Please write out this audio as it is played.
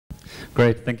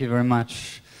Great, thank you very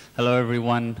much. Hello,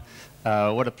 everyone.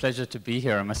 What a pleasure to be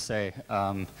here, I must say.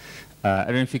 I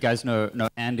don't know if you guys know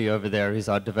Andy over there. He's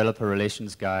our developer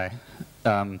relations guy.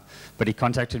 But he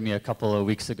contacted me a couple of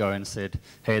weeks ago and said,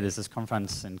 hey, there's this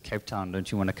conference in Cape Town.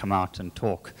 Don't you want to come out and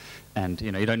talk? And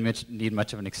you don't need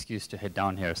much of an excuse to head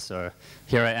down here. So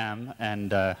here I am.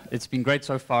 And it's been great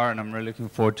so far, and I'm really looking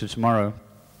forward to tomorrow.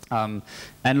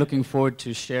 And looking forward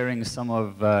to sharing some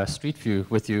of Street View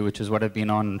with you, which is what I've been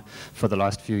on for the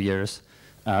last few years.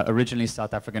 Originally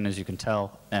South African, as you can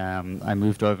tell. I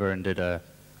moved over and did a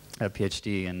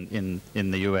PhD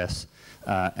in the US,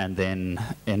 and then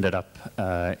ended up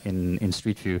in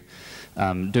Street View,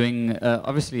 doing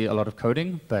obviously a lot of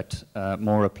coding, but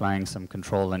more applying some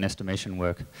control and estimation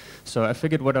work. So I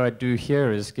figured what I'd do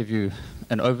here is give you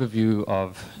an overview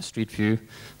of Street View,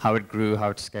 how it grew,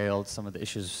 how it scaled, some of the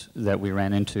issues that we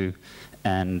ran into,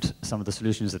 and some of the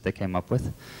solutions that they came up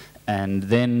with. And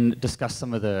then discuss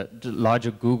some of the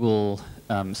larger Google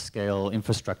scale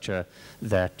infrastructure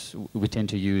that we tend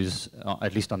to use,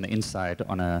 at least on the inside,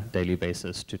 on a daily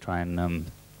basis to try and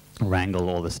wrangle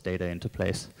all this data into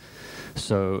place.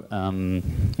 So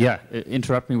yeah,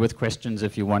 interrupt me with questions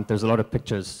if you want. There's a lot of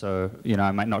pictures, so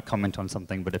I might not comment on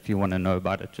something, but if you want to know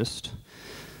about it, just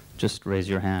raise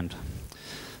your hand.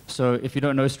 So if you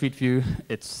don't know Street View,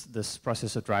 it's this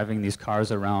process of driving these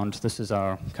cars around. This is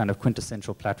our kind of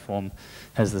quintessential platform.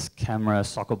 Has this camera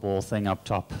soccer ball thing up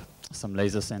top, some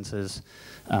laser sensors.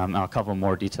 I'll cover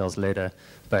more details later,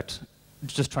 but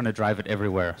just trying to drive it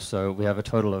everywhere. So we have a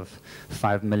total of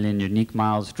 5 million unique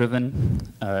miles driven,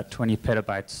 20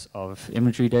 petabytes of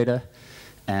imagery data,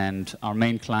 and our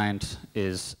main client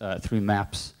is 3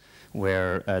 Maps,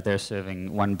 where they're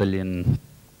serving 1 billion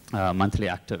monthly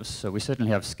actives. So we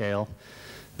certainly have scale.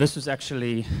 This was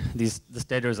actually, this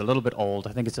data is a little bit old.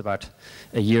 I think it's about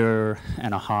a year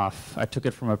and a half. I took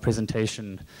it from a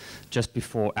presentation just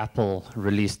before Apple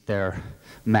released their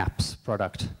Maps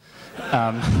product.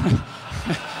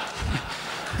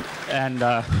 And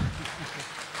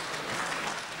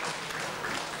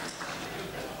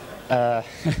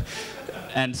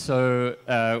and so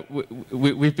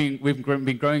we've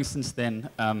been growing since then.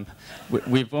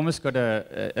 We've almost got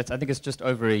I think it's just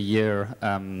over a year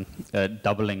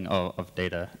doubling of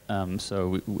data.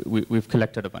 So we've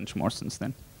collected a bunch more since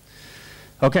then.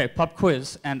 Okay, pop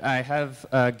quiz, and I have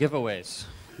giveaways.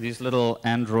 These little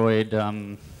Android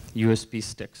USB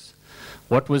sticks.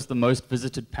 What was the most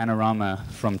visited panorama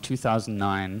from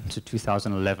 2009 to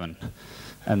 2011?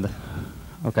 And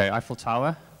okay, Eiffel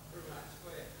Tower.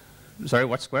 Sorry,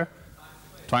 what square?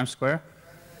 Times Square.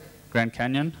 Grand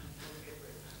Canyon.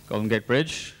 Golden Gate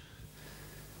Bridge.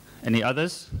 Any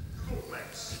others?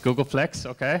 Googleplex,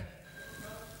 okay.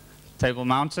 Table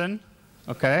Mountain,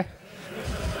 okay.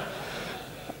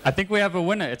 I think we have a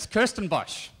winner. It's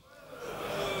Kirstenbosch,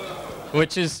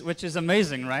 which is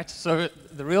amazing, right? So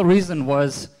the real reason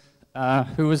was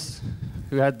who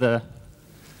had the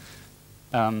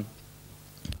oh,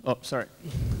 sorry.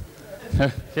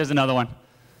 Here's another one.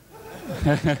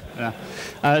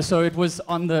 So it was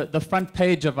on the front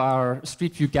page of our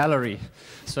Street View gallery.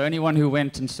 So anyone who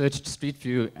went and searched Street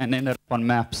View and ended up on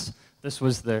Maps, this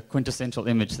was the quintessential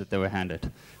image that they were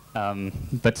handed.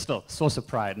 But still, source of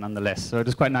pride nonetheless. So it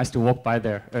was quite nice to walk by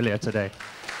there earlier today.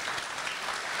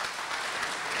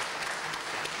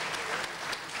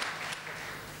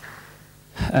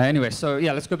 Anyway, so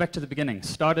yeah, let's go back to the beginning.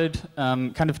 Started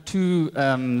kind of two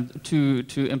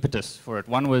impetus for it.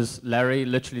 One was Larry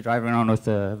literally driving around with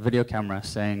a video camera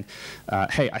saying,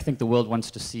 hey, I think the world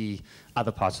wants to see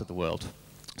other parts of the world.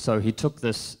 So he took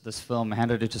this film,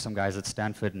 handed it to some guys at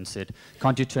Stanford and said,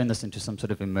 can't you turn this into some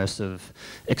sort of immersive,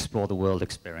 explore the world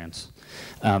experience?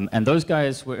 And those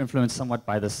guys were influenced somewhat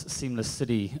by this Seamless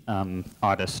City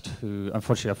artist, who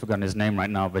unfortunately I've forgotten his name right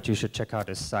now, but you should check out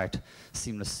his site,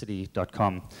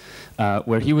 seamlesscity.com,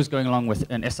 where he was going along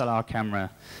with an SLR camera,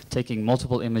 taking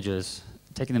multiple images,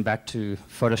 taking them back to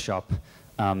Photoshop,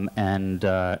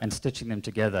 and stitching them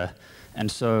together.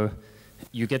 And so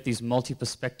you get these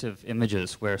multi-perspective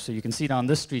images where, so you can see down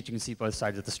this street, you can see both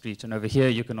sides of the street, and over here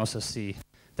you can also see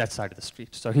that side of the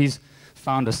street. So he's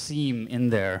found a seam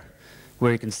in there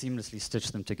where you can seamlessly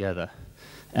stitch them together.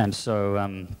 And so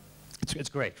it's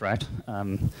great, right?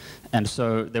 And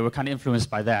so they were kind of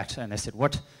influenced by that, and they said,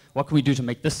 what can we do to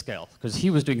make this scale? Because he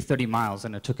was doing 30 miles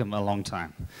and it took him a long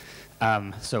time.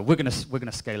 So we're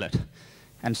gonna scale it.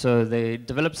 And so they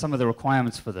developed some of the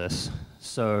requirements for this.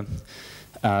 So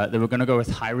they were going to go with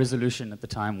high resolution at the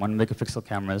time, 1 megapixel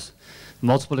cameras,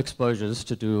 multiple exposures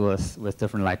to do with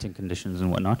different lighting conditions and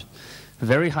whatnot.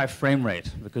 Very high frame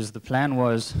rate, because the plan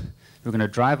was we're going to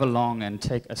drive along and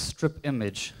take a strip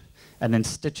image and then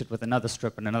stitch it with another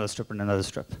strip and another strip and another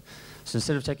strip. So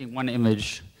instead of taking one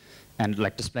image and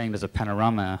like displaying it as a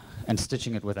panorama and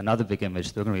stitching it with another big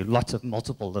image, there were going to be lots of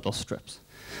multiple little strips.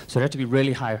 So it had to be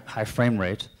really high frame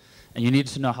rate, and you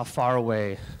needed to know how far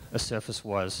away a surface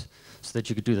was so that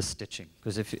you could do the stitching.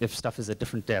 Because if stuff is at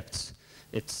different depths,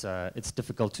 it's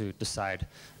difficult to decide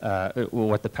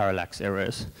what the parallax error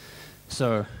is.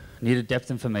 So needed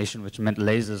depth information, which meant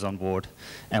lasers on board,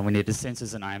 and we needed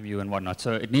sensors and IMU and whatnot.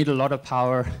 So it needed a lot of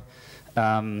power,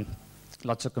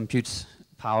 lots of compute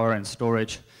power and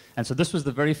storage. And so this was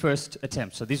the very first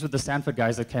attempt. So these were the Stanford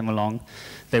guys that came along.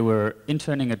 They were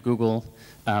interning at Google,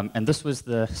 and this was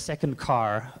the second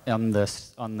car on the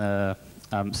Stanford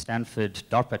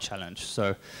DARPA challenge.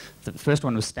 So the first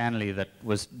one was Stanley that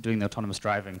was doing the autonomous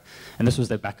driving, and this was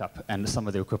their backup and some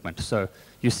of the equipment. So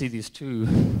you see these two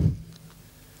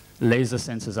laser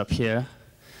sensors up here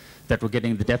that were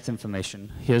getting the depth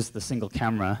information. Here's the single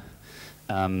camera.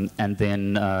 And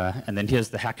then here's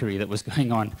the hackery that was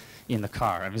going on in the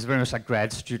car. I mean, it was very much like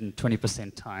grad student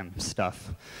 20% time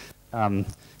stuff. And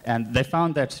they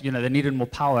found that they needed more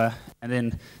power, and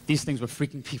then these things were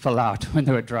freaking people out when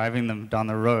they were driving them down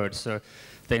the road. So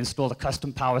they installed a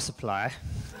custom power supply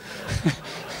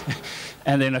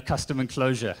and then a custom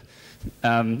enclosure.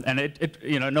 And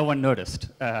no one noticed.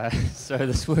 So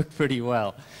this worked pretty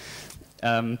well.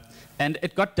 And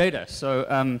it got data.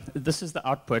 So this is the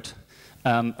output.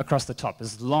 Across the top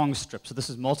is long strips. So this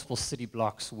is multiple city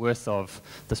blocks worth of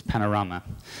this panorama.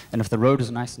 And if the road is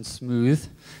nice and smooth,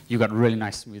 you got really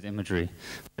nice smooth imagery.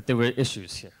 But there were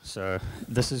issues here. So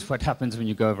this is what happens when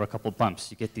you go over a couple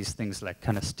bumps. You get these things like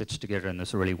kind of stitched together in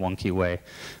this really wonky way,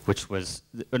 which was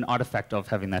an artifact of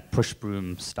having that push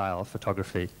broom style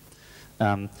photography.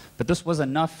 But this was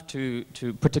enough to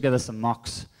put together some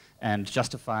mocks and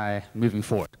justify moving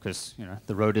forward, because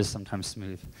the road is sometimes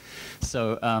smooth.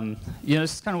 So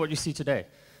this is kind of what you see today.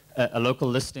 A local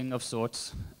listing of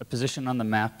sorts, a position on the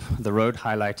map, the road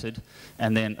highlighted,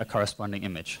 and then a corresponding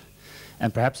image.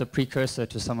 And perhaps a precursor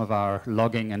to some of our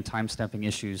logging and timestamping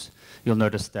issues, you'll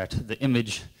notice that the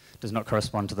image does not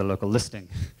correspond to the local listing.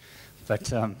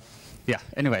 But yeah,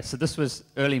 anyway, so this was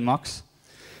early mocks.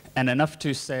 And enough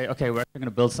to say, okay, we're actually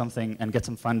going to build something and get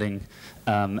some funding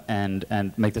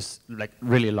and make this like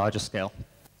really larger scale.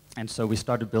 And so we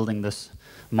started building this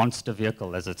monster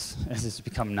vehicle as it's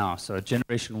become now. So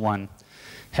generation 1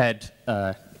 had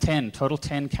total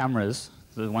 10 cameras,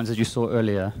 the ones that you saw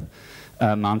earlier,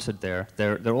 mounted there.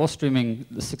 They're all streaming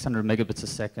 600 megabits a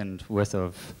second worth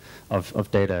of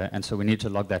data, and so we need to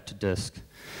log that to disk.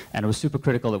 And it was super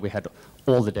critical that we had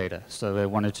all the data, so they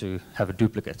wanted to have a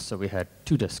duplicate, so we had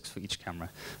 2 disks for each camera.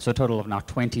 So a total of now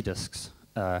 20 disks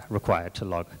required to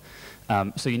log.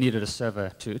 So you needed a server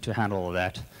to handle all of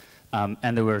that.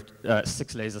 And there were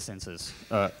 6 laser sensors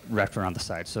wrapped around the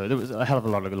side. So there was a hell of a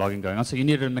lot of logging going on. So you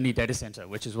needed a mini data center,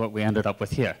 which is what we ended up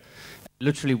with here.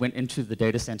 Literally went into the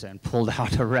data center and pulled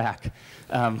out a rack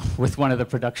with one of the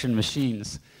production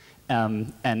machines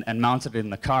and mounted it in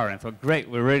the car. And thought, great,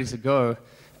 we're ready to go,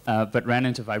 but ran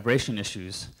into vibration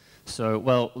issues. So,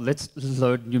 well, let's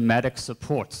load pneumatic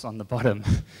supports on the bottom.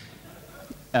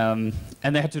 And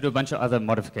they had to do a bunch of other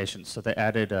modifications. So they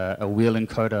added a wheel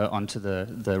encoder onto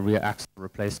the rear axle,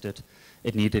 replaced it.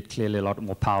 It needed clearly a lot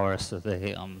more power, so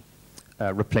they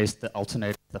replaced the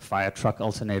alternator, the fire truck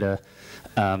alternator.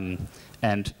 And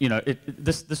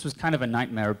this was kind of a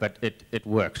nightmare, but it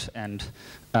worked. And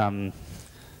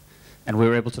we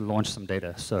were able to launch some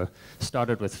data. So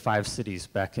started with 5 cities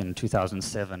back in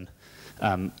 2007.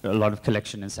 A lot of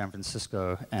collection in San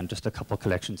Francisco and just a couple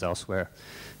collections elsewhere.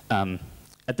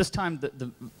 At this time,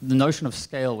 the notion of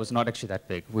scale was not actually that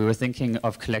big. We were thinking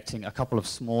of collecting a couple of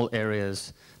small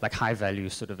areas, like high-value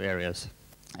sort of areas.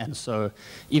 And so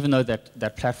even though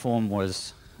that platform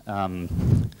was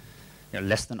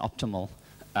less than optimal,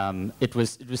 it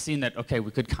was seen that, okay,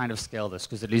 we could kind of scale this,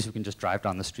 because at least we can just drive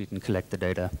down the street and collect the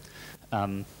data.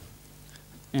 And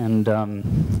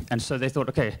so they thought,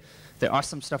 okay, there are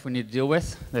some stuff we need to deal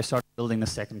with. They started building the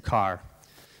second car,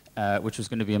 which was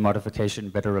going to be a modification,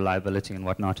 better reliability and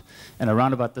whatnot. And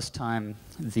around about this time,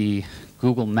 the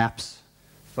Google Maps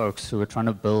folks who were trying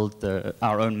to build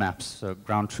our own maps, so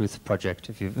Ground Truth Project,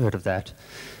 if you've heard of that,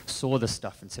 saw this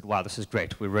stuff and said, wow, this is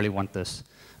great, we really want this,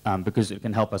 because it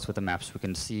can help us with the maps. We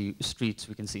can see streets,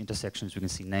 we can see intersections, we can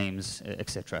see names,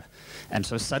 etc. And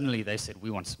so suddenly they said,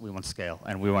 we want scale,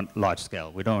 and we want large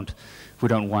scale. We don't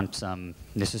want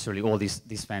necessarily all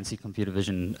these fancy computer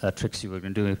vision tricks you were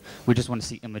going to do. We just want to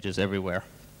see images everywhere.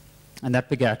 And that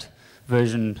begat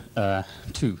version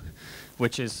 2,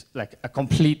 which is like a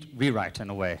complete rewrite in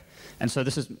a way. And so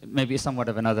this is maybe somewhat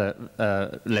of another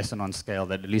lesson on scale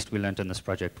that at least we learned in this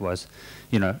project was,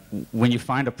 you know, when you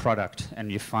find a product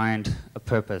and you find a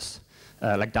purpose,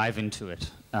 like dive into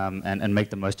it and make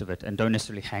the most of it, and don't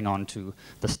necessarily hang on to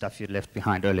the stuff you'd left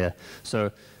behind earlier.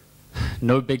 So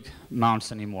no big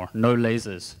mounts anymore, no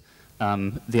lasers.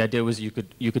 The idea was you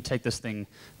could take this thing,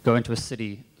 go into a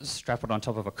city, strap it on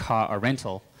top of a car, a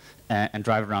rental, and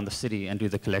drive around the city and do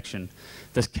the collection.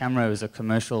 This camera is a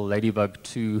commercial Ladybug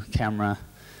 2 camera,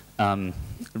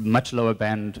 much lower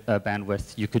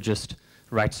bandwidth. You could just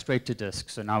write straight to disk.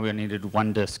 So now we needed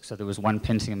one disk, so there was one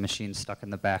Pentium machine stuck in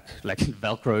the back, like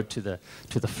Velcroed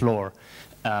to the floor.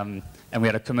 And we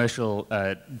had a commercial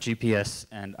GPS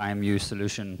and IMU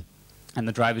solution, and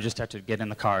the driver just had to get in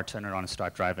the car, turn it on, and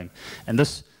start driving. And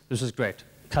this was great.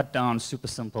 Cut down, super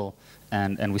simple,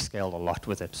 and we scaled a lot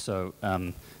with it. So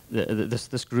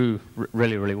this grew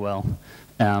really, really well.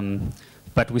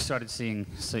 But we started seeing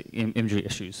imagery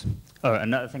issues. Oh,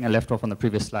 another thing I left off on the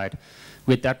previous slide.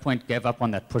 We at that point gave up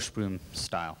on that push broom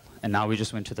style, and now we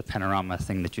just went to the panorama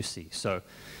thing that you see. So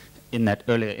in that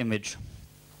earlier image,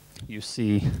 you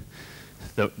see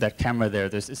that camera there.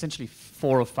 There's essentially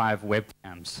 4 or 5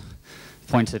 webcams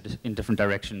pointed in different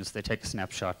directions. They take a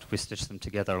snapshot. We stitch them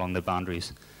together along the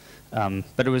boundaries.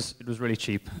 But it was really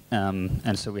cheap,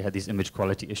 and so we had these image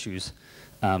quality issues.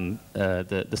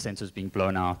 The sensors being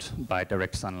blown out by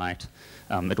direct sunlight.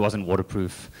 It wasn't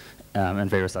waterproof, and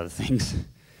various other things.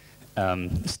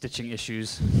 Stitching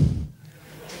issues.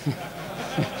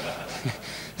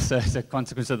 So it's a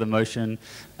consequence of the motion.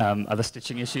 Other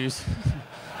stitching issues.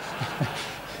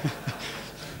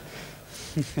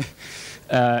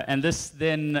 And this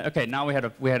then, okay, now we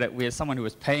had someone who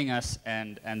was paying us,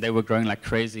 and they were growing like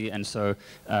crazy, and so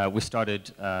we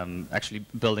started actually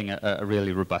building a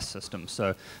really robust system.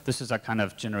 So this is our kind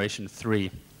of generation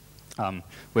 3,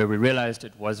 where we realized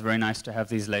it was very nice to have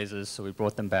these lasers, so we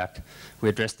brought them back. We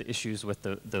addressed the issues with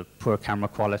the poor camera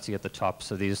quality at the top.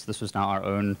 So this was now our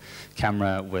own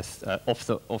camera with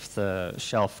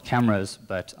off-the-shelf cameras,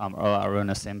 but our own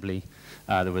assembly.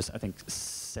 There was, I think,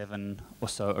 7 or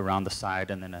so around the side,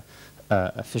 and then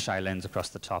a fisheye lens across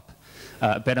the top.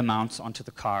 Better mounts onto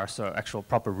the car, so actual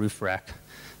proper roof rack.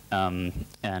 And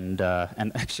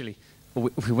actually,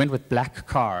 we went with black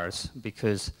cars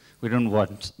because we didn't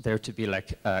want there to be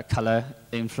like color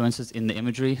influences in the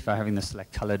imagery for having this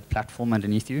like colored platform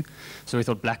underneath you. So we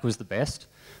thought black was the best.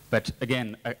 But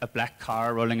again, a black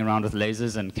car rolling around with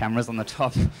lasers and cameras on the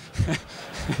top.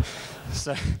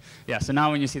 So yeah, so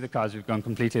now when you see the cars, we've gone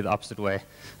completely the opposite way.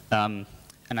 And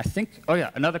I think, oh yeah,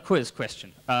 another quiz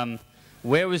question.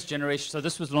 Where was generation, so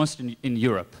this was launched in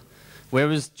Europe. Where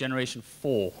was generation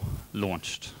 4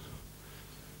 launched?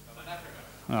 South Africa.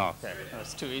 Oh, okay,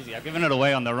 that's too easy. I've given it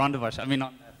away on the Rondebosch, I mean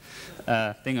on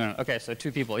the thing. Okay, so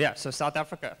 2 people, yeah, so South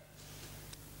Africa.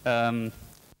 And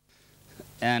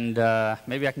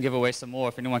maybe I can give away some more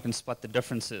if anyone can spot the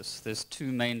differences. There's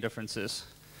 2 main differences.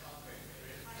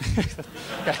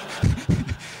 Okay.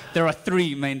 There are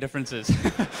 3 main differences.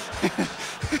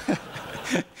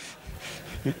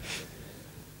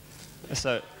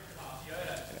 So,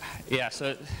 yeah,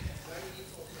 so,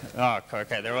 oh,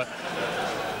 okay, there are,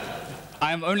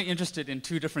 I'm only interested in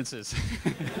 2 differences.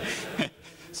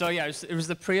 So yeah, it was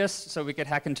the Prius, so we could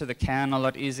hack into the CAN a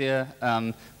lot easier,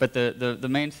 but the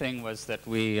main thing was that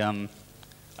we,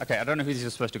 okay, I don't know who these are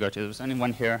supposed to go to. There was only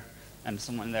one here, and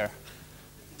someone there.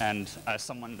 And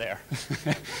someone there.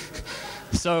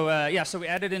 So yeah, so we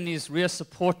added in these rear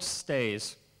support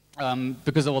stays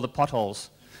because of all the potholes.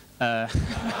 Yeah,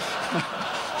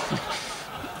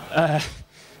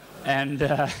 and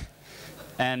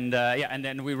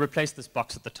then we replaced this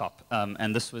box at the top,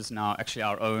 and this was now actually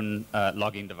our own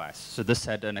logging device. So this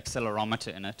had an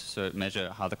accelerometer in it, so it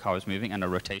measured how the car was moving, and a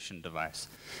rotation device.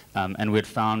 And we'd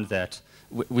found that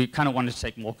we kind of wanted to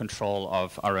take more control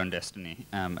of our own destiny,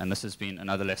 and this has been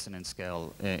another lesson in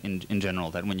scale in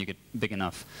general, that when you get big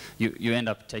enough, you end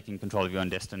up taking control of your own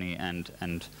destiny, and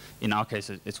in our case,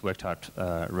 it's worked out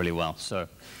really well. So.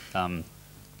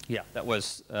 Yeah, that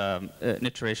was an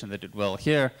iteration that did well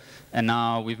here, and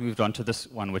now we've moved on to this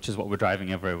one, which is what we're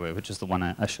driving everywhere, which is the one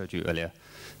I showed you earlier.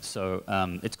 So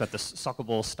it's got this soccer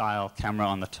ball style camera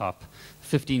on the top,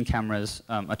 15 cameras,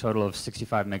 a total of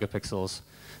 65 megapixels.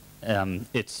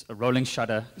 It's a rolling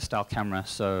shutter style camera,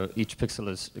 so each pixel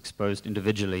is exposed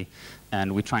individually,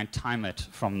 and we try and time it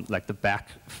from like the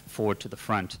back forward to the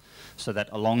front, so that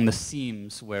along the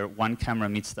seams where one camera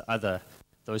meets the other,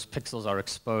 those pixels are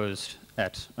exposed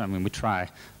at, I mean, we try,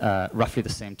 roughly the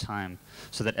same time,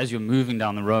 so that as you're moving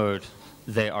down the road,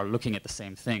 they are looking at the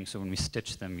same thing. So when we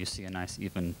stitch them, you see a nice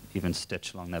even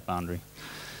stitch along that boundary.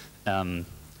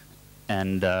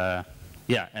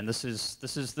 Yeah, and this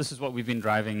is what we've been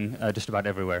driving just about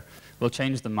everywhere. We'll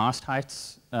change the mast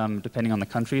heights depending on the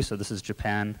country. So this is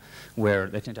Japan, where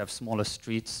they tend to have smaller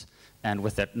streets, and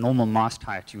with that normal mast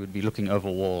height, you would be looking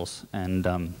over walls, and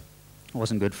it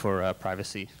wasn't good for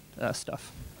privacy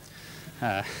stuff.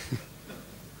 I'm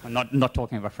not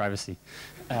talking about privacy.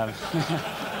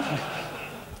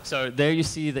 So there you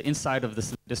see the inside of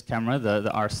this latest camera,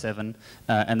 the R7,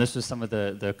 and this was some of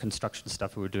the construction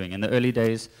stuff we were doing. In the early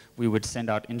days, we would send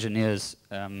out engineers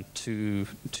to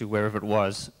wherever it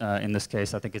was. In this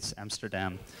case, I think it's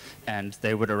Amsterdam, and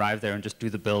they would arrive there and just do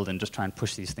the build and just try and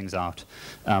push these things out.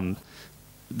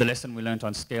 The lesson we learned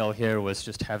on Scale here was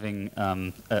just having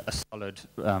a solid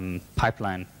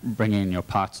pipeline bringing in your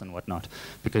parts and whatnot,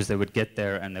 because they would get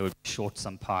there and they would short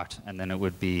some part, and then it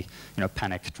would be,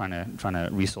 panic trying to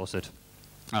resource it.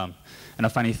 And a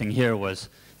funny thing here was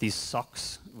these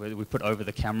socks we put over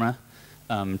the camera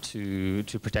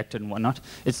to protect it and whatnot.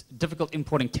 It's difficult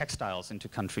importing textiles into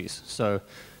countries, so.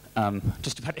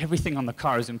 Just about everything on the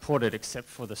car is imported except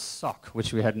for the sock,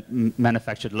 which we had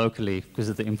manufactured locally because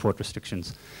of the import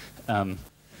restrictions. And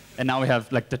now we have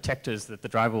like detectors that the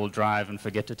driver will drive and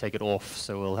forget to take it off,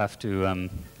 so we'll have to,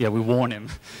 we warn him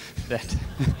that.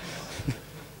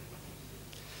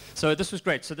 So this was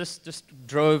great. So this just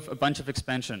drove a bunch of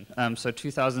expansion. So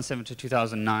 2007 to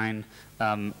 2009,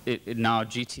 now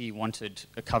GT wanted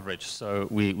a coverage, so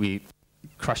we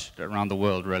crushed it around the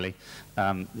world, really.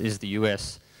 Is the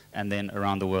US. And then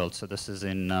around the world. So this is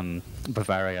in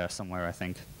Bavaria somewhere, I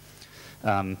think.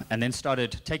 And then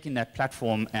started taking that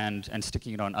platform and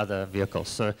sticking it on other vehicles.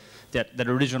 So that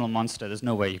original monster, there's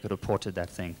no way you could have ported that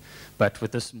thing. But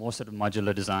with this more sort of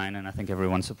modular design, and I think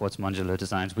everyone supports modular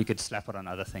designs, we could slap it on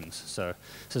other things. So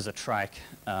this is a trike.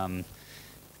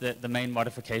 The main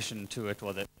modification to it,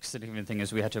 or the significant thing,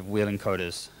 is we had to have wheel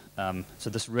encoders. So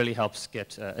this really helps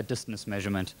get a distance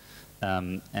measurement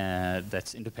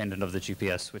that's independent of the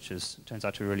GPS, which turns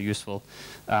out to be really useful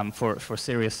for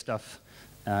serious stuff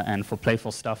and for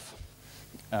playful stuff.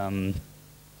 And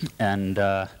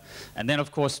then,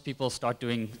 of course, people start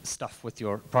doing stuff with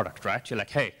your product, right? You're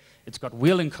like, hey, it's got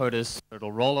wheel encoders, so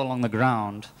it'll roll along the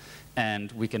ground,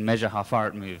 and we can measure how far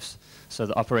it moves. So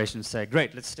the operations say,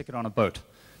 great, let's stick it on a boat.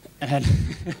 And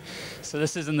so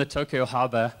this is in the Tokyo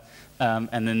harbor.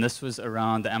 And then this was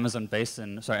around the Amazon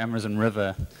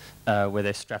River, where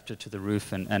they strapped it to the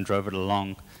roof and drove it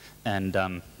along. And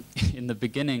in the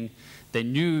beginning, they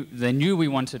knew we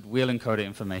wanted wheel encoder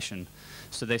information,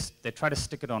 so they tried to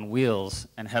stick it on wheels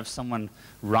and have someone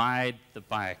ride the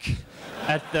bike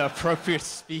at the appropriate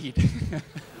speed.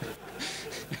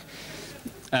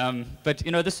 But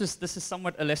this is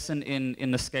somewhat a lesson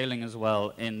in the scaling as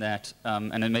well. In that,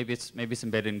 and then maybe it's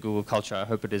embedded in Google culture. I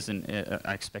hope it is.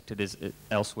 I expect it is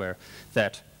elsewhere.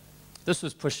 That this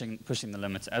was pushing the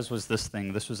limits. As was this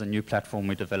thing. This was a new platform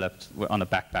we developed on a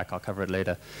backpack. I'll cover it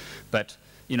later. But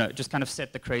just kind of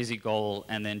set the crazy goal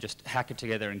and then just hack it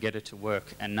together and get it to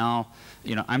work. And now,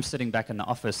 I'm sitting back in the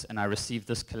office and I receive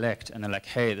this collect, and they're like,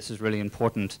 hey, this is really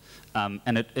important.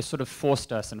 And it sort of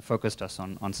forced us and focused us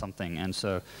on something. And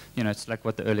so, it's like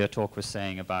what the earlier talk was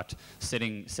saying about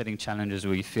setting challenges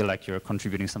where you feel like you're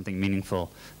contributing something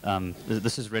meaningful.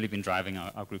 This has really been driving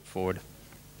our group forward.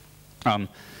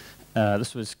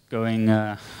 This was going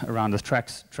around with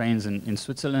trains in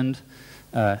Switzerland.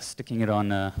 Sticking it on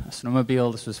a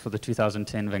snowmobile. This was for the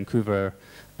 2010 Vancouver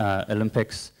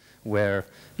Olympics, where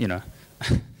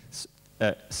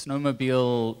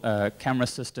snowmobile camera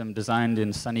system designed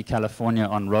in sunny California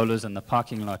on rollers in the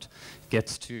parking lot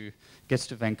gets to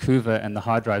Vancouver and the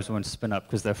hard drives won't spin up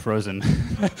because they're frozen.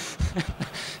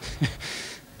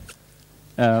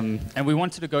 And we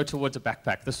wanted to go towards a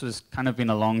backpack. This was kind of been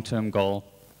a long-term goal.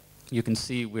 You can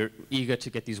see we're eager to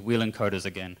get these wheel encoders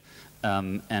again.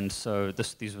 And so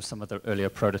these were some of the earlier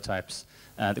prototypes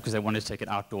because they wanted to take it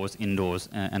outdoors, indoors,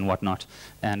 and whatnot.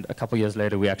 And a couple years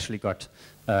later, we actually got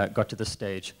to this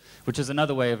stage, which is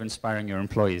another way of inspiring your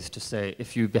employees to say,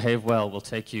 if you behave well, we'll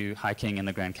take you hiking in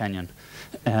the Grand Canyon.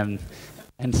 And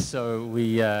so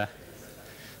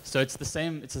so it's the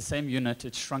same unit.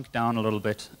 It's shrunk down a little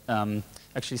bit.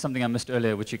 Actually, something I missed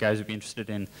earlier, which you guys would be interested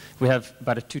in. We have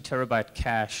about a 2 terabyte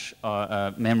cache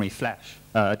memory flash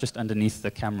just underneath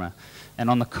the camera, and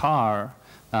on the car,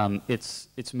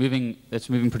 it's moving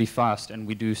pretty fast, and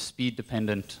we do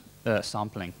speed-dependent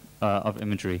sampling. of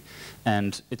imagery,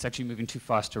 and it's actually moving too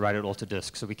fast to write it all to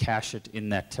disk. So we cache it in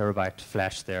that terabyte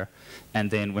flash there, and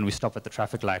then when we stop at the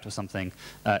traffic light or something,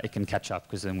 it can catch up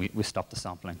because then we stop the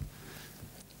sampling.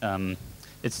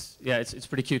 It's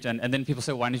pretty cute, and then people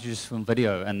say, why don't you just film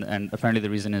video? And apparently the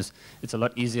reason is it's a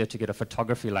lot easier to get a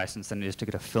photography license than it is to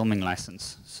get a filming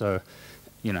license. So,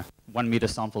 1 meter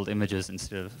sampled images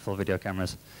instead of full video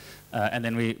cameras. And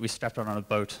then we strapped it on a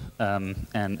boat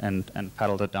and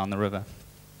paddled it down the river.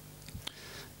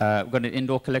 We've got an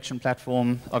indoor collection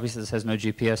platform. Obviously, this has no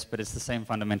GPS, but it's the same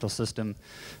fundamental system.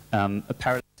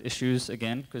 Parallax issues,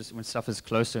 again, because when stuff is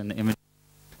closer in the image,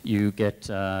 you get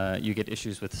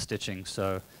issues with stitching.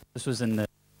 So this was in the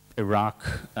Iraq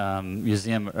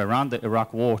museum around the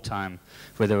Iraq war time,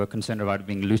 where they were concerned about it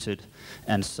being looted.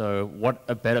 And so what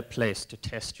a better place to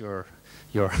test your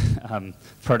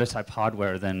prototype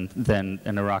hardware than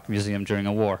an Iraq museum during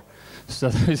a war. So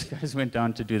those guys went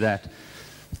down to do that.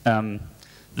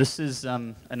 This is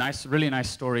a really nice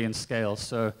story in scale.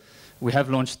 So we have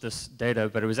launched this data,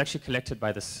 but it was actually collected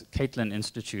by this Catlin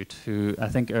Institute, who I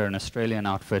think are an Australian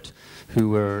outfit, who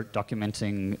were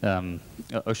documenting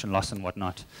ocean loss and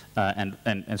whatnot,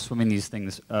 and swimming these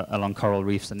things along coral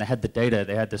reefs. And they had the data.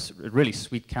 They had this really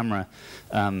sweet camera,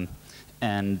 but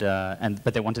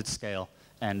they wanted scale,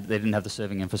 and they didn't have the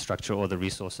serving infrastructure or the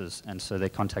resources. And so they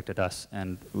contacted us,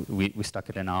 and we stuck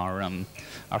it in our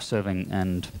serving,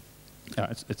 and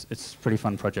it's a pretty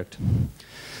fun project.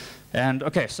 And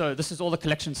okay, so this is all the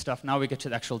collection stuff. Now we get to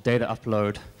the actual data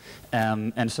upload.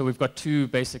 And so we've got two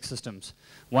basic systems.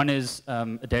 One is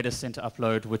a data center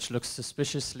upload, which looks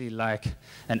suspiciously like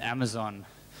an Amazon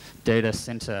data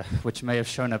center, which may have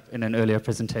shown up in an earlier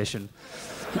presentation.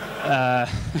 I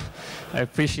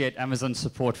appreciate Amazon's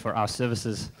support for our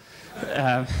services.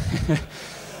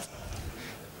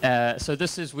 So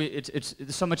this is, it's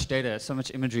so much data, so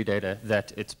much imagery data,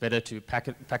 that it's better to pack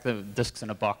the disks in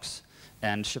a box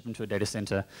and ship them to a data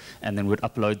center, and then we'd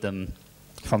upload them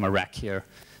from a rack here.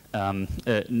 A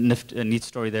neat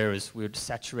story there is we would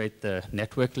saturate the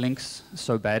network links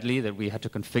so badly that we had to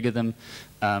configure them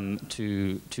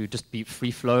to just be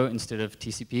free flow instead of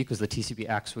TCP, because the TCP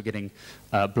ACKs were getting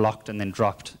blocked and then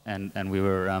dropped, and we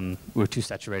were too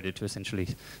saturated to essentially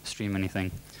stream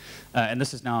anything. And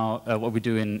this is now what we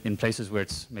do in places where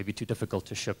it's maybe too difficult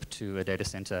to ship to a data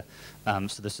center.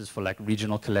 So this is for like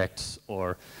regional collects,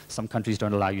 or some countries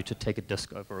don't allow you to take a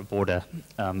disk over a border,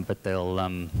 but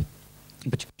you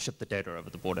can ship the data over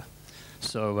the border.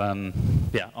 So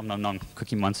yeah, Om Nom Nom,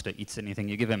 Cookie Monster eats anything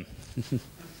you give him.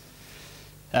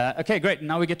 Okay, great.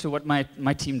 Now we get to what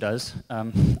my team does.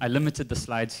 I limited the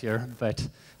slides here, but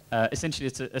essentially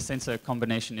it's a sensor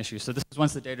combination issue. So this is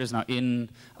once the data is now in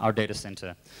our data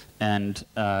center, and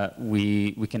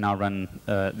we can now run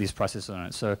these processes on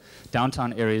it. So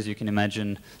downtown areas, you can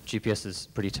imagine, GPS is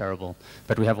pretty terrible,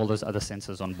 but we have all those other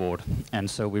sensors on board. And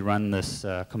so we run this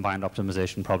combined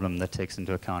optimization problem that takes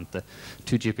into account the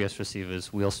 2 GPS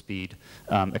receivers, wheel speed,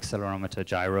 accelerometer,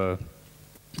 gyro,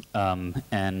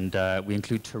 and we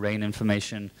include terrain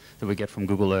information that we get from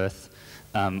Google Earth.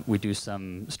 We do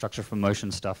some structure from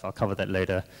motion stuff, I'll cover that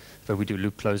later, but we do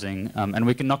loop closing, and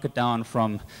we can knock it down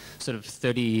from sort of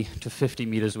 30 to 50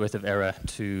 meters worth of error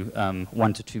to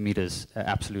 1 to 2 meters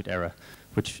absolute error,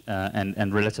 which,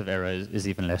 and relative error is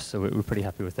even less, so we're pretty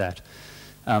happy with that.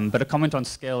 But a comment on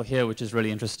scale here, which is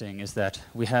really interesting, is that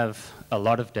we have a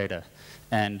lot of data,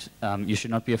 and you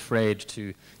should not be afraid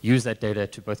to use that data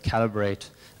to both calibrate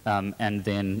and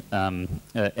then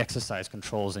exercise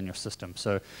controls in your system.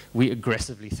 So we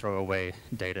aggressively throw away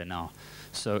data now.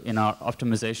 So in our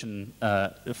optimization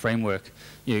framework,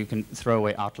 you can throw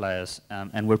away outliers,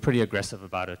 and we're pretty aggressive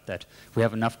about it, that we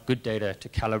have enough good data to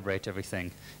calibrate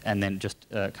everything and then just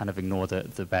kind of ignore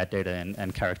the bad data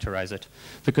and characterize it.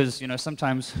 Because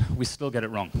sometimes we still get it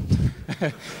wrong.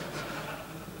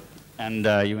 And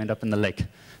you end up in the lake.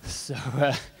 So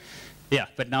yeah,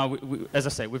 but now, as I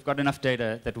say, we've got enough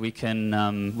data that we can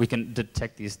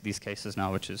detect these cases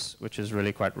now, which is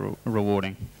really quite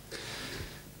rewarding.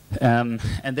 And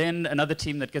then another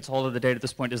team that gets hold of the data at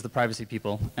this point is the privacy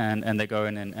people, and they go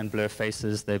in and blur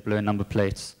faces, they blur number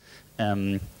plates,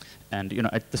 and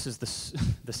this is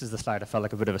the slide I felt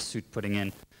like a bit of a suit putting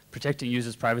in. Protecting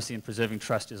users' privacy and preserving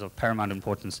trust is of paramount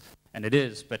importance, and it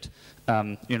is. But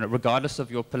regardless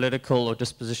of your political or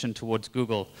disposition towards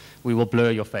Google, we will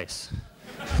blur your face.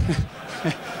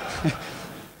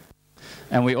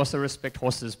 And we also respect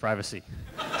horses' privacy.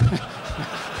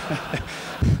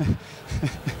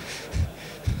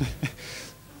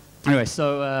 Anyway,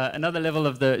 so another level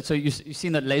of so you've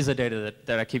seen that laser data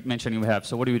that I keep mentioning we have.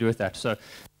 So what do we do with that? So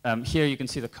here you can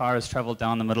see the car has traveled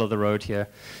down the middle of the road here.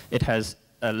 It has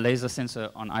a laser sensor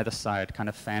on either side, kind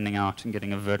of fanning out and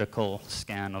getting a vertical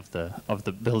scan of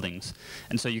the buildings.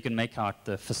 And so you can make out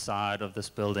the facade of this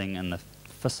building and the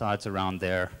facades around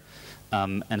there.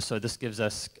 And so this gives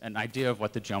us an idea of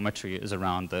what the geometry is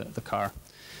around the car.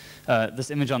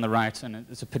 This image on the right, and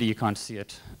it's a pity you can't see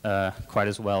it quite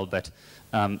as well, but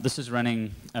this is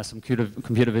running some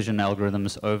computer vision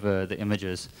algorithms over the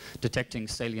images, detecting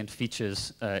salient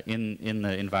features in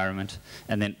the environment,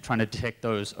 and then trying to detect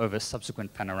those over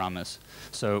subsequent panoramas.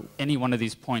 So any one of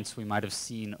these points we might have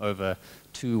seen over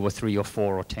 2 or 3 or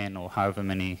 4 or 10 or however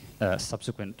many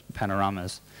subsequent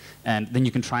panoramas. And then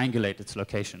you can triangulate its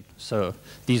location. So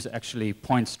these are actually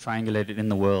points triangulated in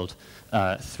the world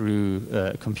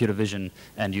through computer vision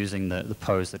and using the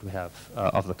pose that we have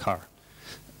of the car.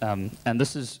 And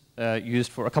this is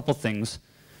used for a couple things,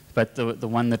 but the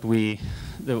one that we'll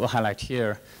highlight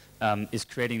here is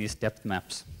creating these depth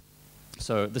maps.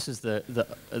 So this is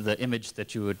the image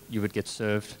that you would get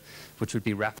served, which would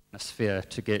be wrapped in a sphere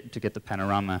to get the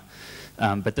panorama.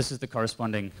 But this is the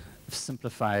corresponding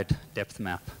simplified depth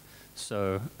map.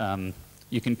 So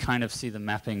you can kind of see the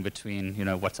mapping between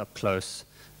what's up close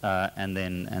and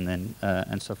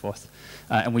so forth.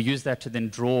 And we use that to then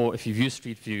draw, if you view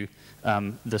Street View,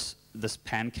 this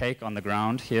pancake on the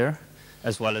ground here,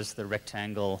 as well as the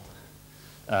rectangle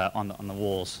on the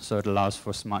walls. So it allows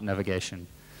for smart navigation.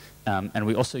 And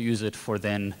we also use it for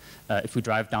then, if we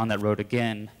drive down that road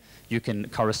again, you can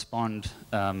correspond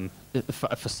a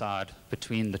facade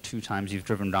between the 2 times you've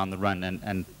driven down the run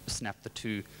and snap the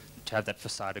 2 to have that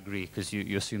facade agree, because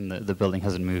you assume the building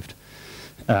hasn't moved.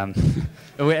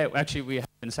 Actually,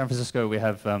 in San Francisco, we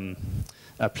have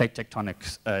plate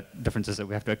tectonics differences that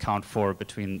we have to account for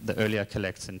between the earlier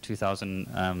collects in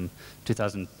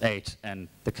 2008 and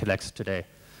the collects today.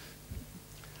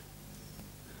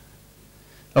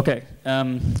 Okay,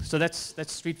 so that's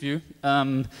Street View,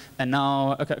 and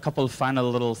now a couple of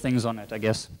final little things on it, I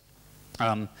guess.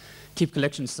 Keep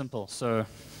collections simple. So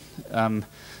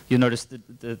you notice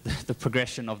the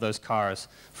progression of those cars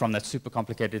from that super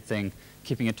complicated thing,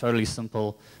 keeping it totally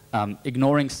simple,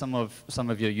 ignoring some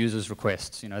of your users'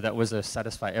 requests. That was a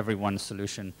satisfy everyone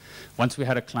solution. Once we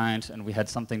had a client and we had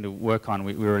something to work on,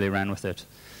 we really ran with it.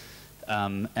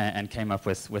 And came up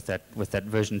with that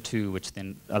version 2, which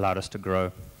then allowed us to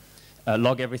grow.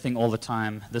 Log everything all the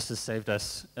time. This has saved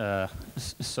us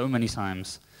so many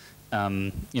times.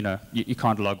 You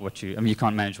can't log you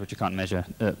can't manage what you can't measure.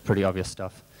 Pretty obvious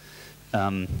stuff.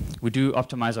 We do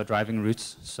optimize our driving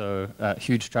routes. So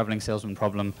huge traveling salesman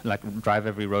problem, like drive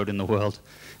every road in the world.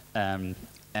 And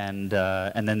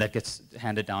then that gets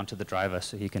handed down to the driver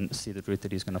so he can see the route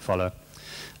that he's going to follow.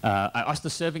 I asked the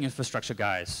serving infrastructure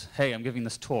guys, hey, I'm giving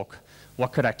this talk.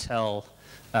 What could I tell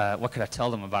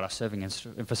them about our serving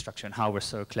infrastructure and how we're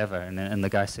so clever? And the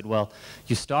guy said, well,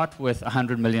 you start with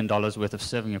 $100 million worth of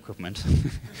serving equipment.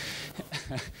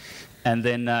 And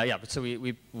then, so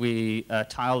we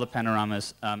tile the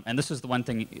panoramas. And this was the one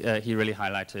thing he really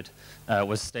highlighted,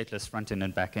 was stateless front end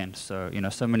and back end. So,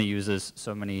 so many users,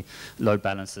 so many load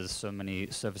balances, so many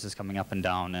services coming up and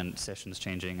down and sessions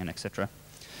changing and et cetera.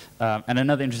 And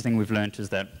another interesting thing we've learned is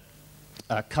that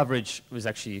coverage was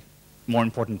actually more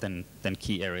important than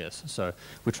key areas. So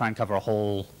we try and cover a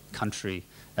whole country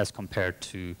as compared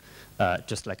to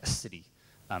just like a city.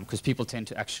 Because people tend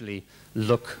to actually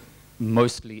look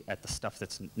mostly at the stuff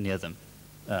that's near them,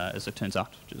 as it turns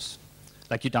out. Just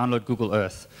like you download Google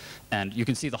Earth, and you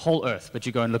can see the whole Earth, but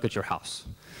you go and look at your house.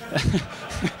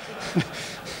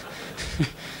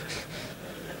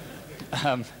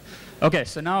 Okay,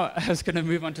 so now I was going to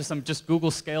move on to some just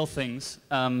Google scale things.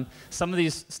 Some of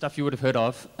these stuff you would have heard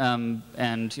of, and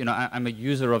I'm a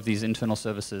user of these internal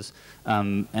services,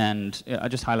 and I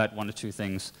just highlight 1 or 2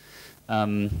 things.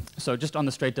 So just on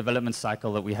the straight development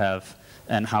cycle that we have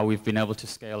and how we've been able to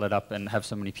scale it up and have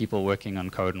so many people working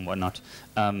on code and whatnot.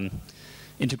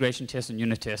 Integration tests and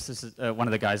unit tests. This is one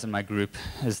of the guys in my group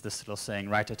has this little saying,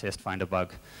 write a test, find a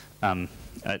bug.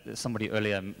 Somebody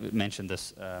earlier mentioned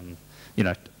this,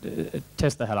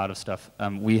 test the hell out of stuff.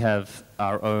 We have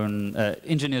our own,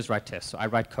 engineers write tests. So I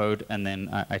write code and then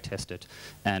I test it.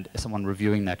 And someone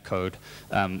reviewing that code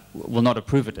will not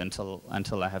approve it until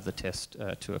I have the test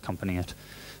to accompany it.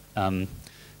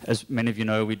 As many of you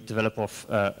know, we develop off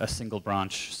a single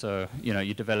branch. So,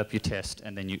 you develop, you test,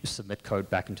 and then you submit code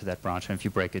back into that branch. And if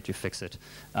you break it, you fix it.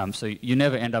 So you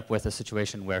never end up with a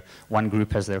situation where one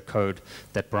group has their code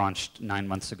that branched 9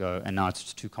 months ago, and now it's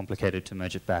just too complicated to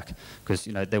merge it back. Because,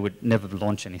 they would never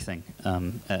launch anything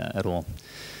at all.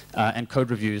 And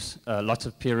code reviews, lots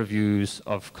of peer reviews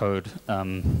of code,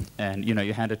 and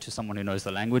you hand it to someone who knows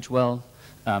the language well,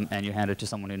 and you hand it to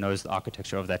someone who knows the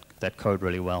architecture of that code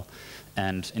really well.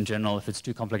 And in general, if it's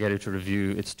too complicated to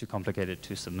review, it's too complicated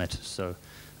to submit. So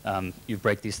you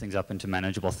break these things up into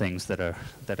manageable things that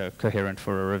are coherent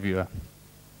for a reviewer.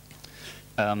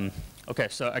 Okay,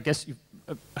 so I guess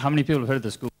how many people have heard of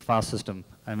this Google file system?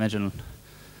 I imagine.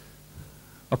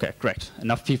 Okay, great.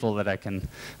 Enough people that I can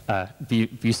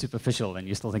be superficial and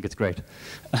you still think it's great.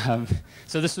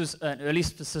 So this was an early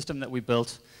system that we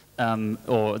built,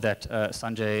 or that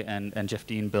Sanjay and Jeff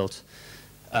Dean built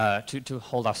to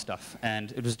hold our stuff.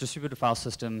 And it was a distributed file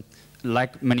system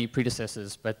like many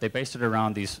predecessors, but they based it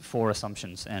around these 4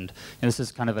 assumptions. And this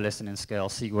is kind of a lesson in Scale.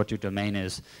 See what your domain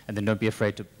is, and then don't be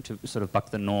afraid to sort of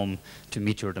buck the norm to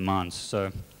meet your demands.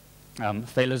 So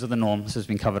failures of the norm, this has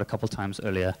been covered a couple times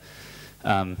earlier.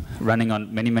 Running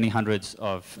on many, many hundreds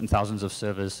and thousands of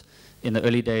servers. In the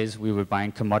early days, we were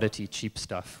buying commodity cheap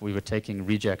stuff. We were taking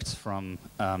rejects from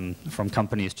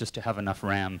companies just to have enough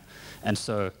RAM. And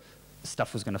so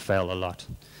stuff was going to fail a lot.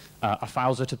 Our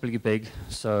files are typically big,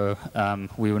 so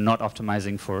we were not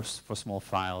optimizing for small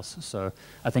files. So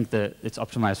I think that it's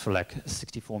optimized for like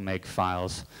 64 meg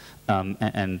files, and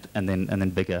then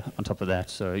bigger on top of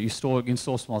that. So you can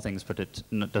store small things, but it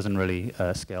doesn't really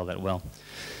scale that well.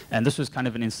 And this was kind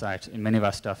of an insight in many of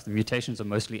our stuff. The mutations are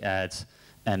mostly adds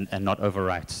and not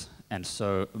overwrites. And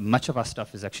so much of our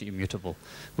stuff is actually immutable,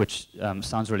 which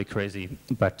sounds really crazy,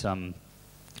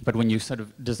 but when you sort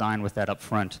of design with that up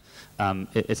front,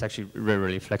 it's actually really,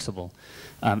 really flexible.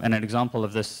 And an example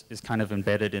of this is kind of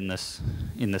embedded in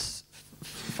this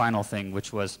final thing,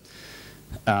 which was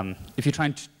if you try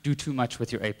and do too much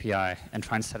with your API and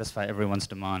try and satisfy everyone's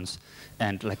demands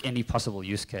and like any possible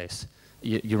use case,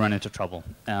 you run into trouble.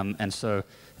 And so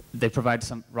they provide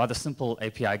some rather simple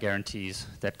API guarantees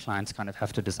that clients kind of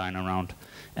have to design around.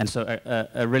 And so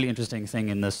a really interesting thing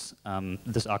in this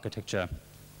architecture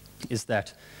is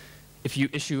that if you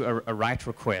issue a write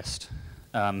request,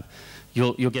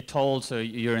 you'll get told, so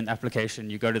you're in the application,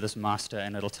 you go to this master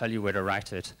and it'll tell you where to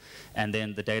write it, and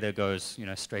then the data goes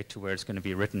straight to where it's going to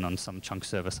be written on some chunk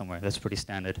server somewhere. That's pretty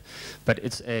standard. But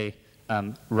it's a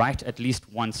write at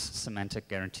least once semantic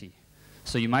guarantee.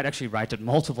 So you might actually write it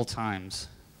multiple times,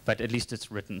 but at least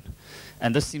it's written.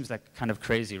 And this seems like kind of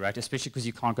crazy, right? Especially because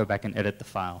you can't go back and edit the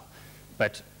file.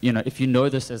 But if you know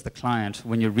this as the client,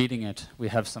 when you're reading it, we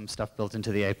have some stuff built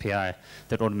into the API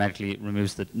that automatically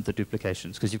removes the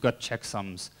duplications, because you've got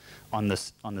checksums on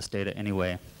this data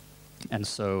anyway. And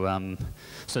so,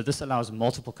 so this allows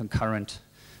multiple concurrent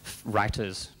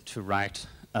writers to write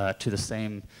to the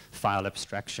same file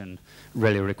abstraction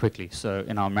really, really quickly. So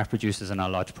in our map reducers and our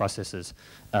large processors,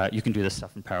 you can do this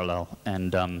stuff in parallel.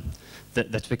 And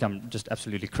that's become just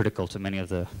absolutely critical to many of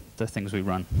the things we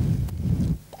run.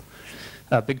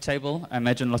 Bigtable, I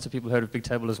imagine lots of people heard of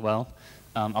Bigtable as well.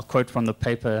 I'll quote from the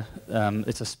paper.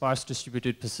 It's a sparse,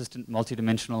 distributed, persistent,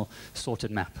 multidimensional,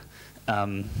 sorted map,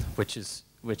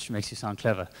 which makes you sound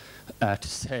clever to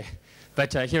say.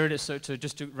 But here it is. So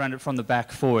just to run it from the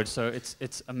back forward. So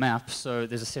it's a map. So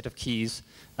there's a set of keys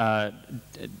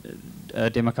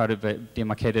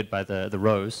demarcated by the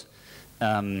rows.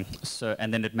 And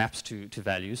then it maps to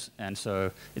values. And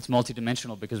so it's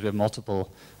multidimensional because we have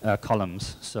multiple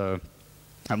columns. So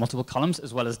multiple columns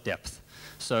as well as depth.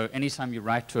 So anytime you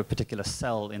write to a particular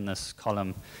cell in this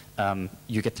column,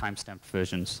 you get timestamped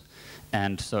versions.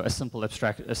 And so a simple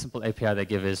API they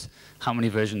give is, how many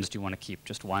versions do you want to keep?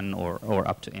 Just one or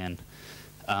up to n?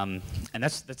 And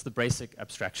that's the basic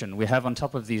abstraction. We have on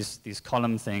top of these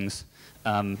column things,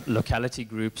 locality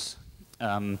groups.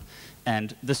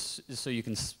 And this is so you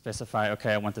can specify,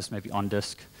 okay, I want this maybe on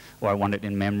disk, or I want it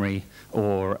in memory,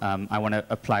 or I want to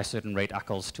apply certain rate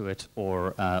ACLs to it,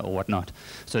 or whatnot.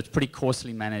 So it's pretty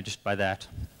coarsely managed by that.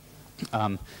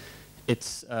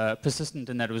 It's persistent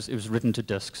in that it was written to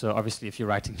disk. So obviously, if you're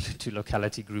writing to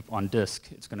locality group on disk,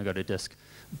 it's going to go to disk.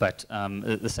 But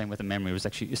the same with the memory, it was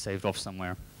actually saved off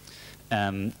somewhere.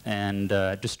 And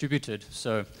distributed.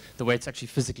 So the way it's actually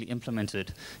physically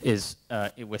implemented is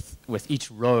with each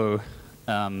row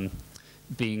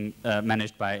being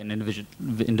managed by an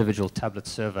individual tablet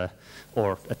server,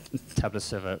 or a tablet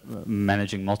server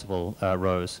managing multiple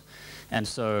rows. And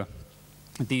so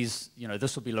these,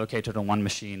 this will be located on one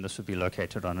machine, this will be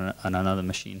located on another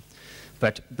machine.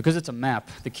 But because it's a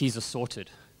map, the keys are sorted.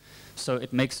 So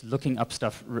it makes looking up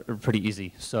stuff pretty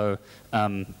easy. So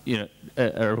you know,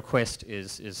 a request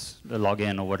is a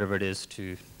login or whatever it is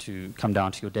to come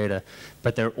down to your data.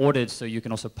 But they're ordered so you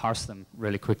can also parse them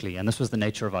really quickly. And this was the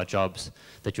nature of our jobs,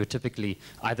 that you were typically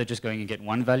either just going and get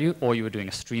one value, or you were doing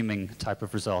a streaming type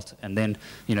of result. And then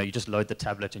you know, you just load the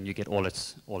tablet and you get all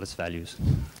its values.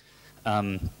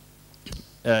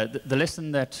 The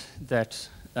lesson that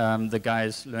the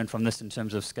guys learned from this in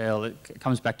terms of scale, it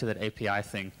comes back to that API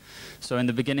thing. So in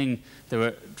the beginning, they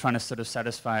were trying to sort of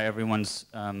satisfy everyone's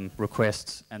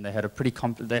requests, and they had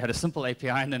a simple API,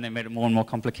 and then they made it more and more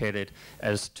complicated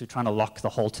as to trying to lock the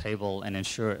whole table and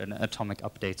ensure atomic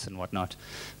updates and whatnot.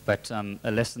 But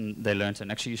a lesson they learned,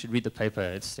 and actually you should read the paper,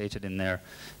 it's stated in there,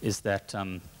 is that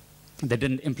they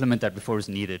didn't implement that before it was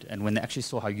needed. And when they actually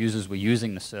saw how users were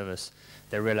using the service,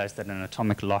 they realized that an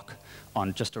atomic lock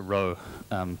on just a row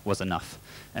was enough.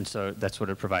 And so that's what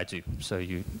it provides you. So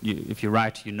if you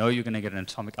write, you know you're going to get an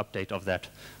atomic update of that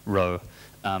row,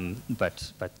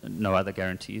 but no other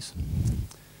guarantees.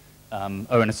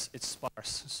 Oh, and it's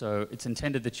sparse. So it's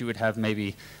intended that you would have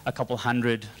maybe a couple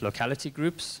hundred locality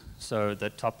groups, so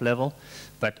the top level,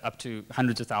 but up to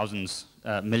hundreds of thousands,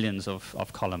 millions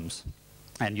of columns.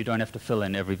 And you don't have to fill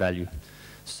in every value.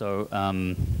 So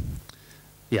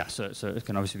yeah, so it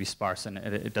can obviously be sparse, and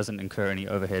it doesn't incur any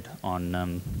overhead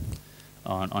on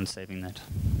saving that.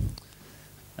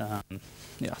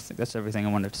 Yeah, I think that's everything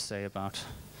I wanted to say about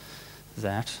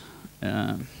that.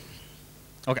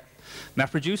 Okay,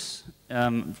 MapReduce.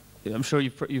 I'm sure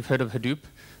you've heard of Hadoop.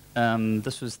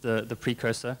 This was the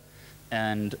precursor,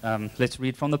 and let's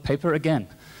read from the paper again.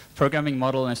 Programming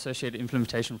model and associated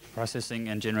implementation for processing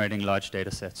and generating large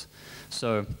data sets.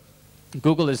 So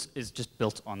Google is just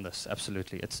built on this,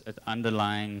 absolutely. It's an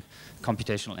underlying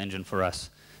computational engine for us.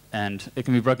 And it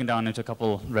can be broken down into a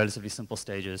couple relatively simple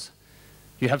stages.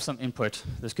 You have some input.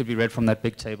 This could be read from that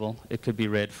big table. It could be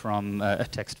read from a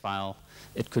text file.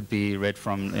 It could be read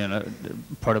from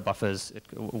protobuffers,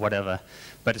 whatever.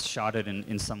 But it's sharded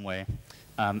in some way.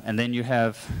 And then you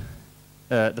have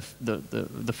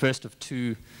the first of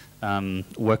two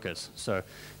workers. So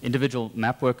individual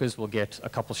map workers will get a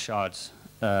couple shards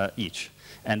each.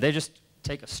 And they just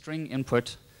take a string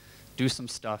input, do some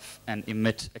stuff, and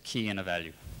emit a key and a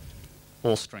value.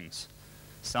 All strings.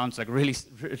 Sounds like really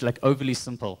like overly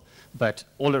simple, but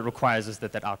all it requires is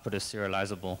that output is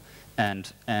serializable,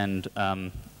 and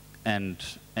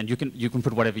you can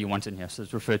put whatever you want in here. So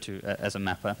it's referred to as a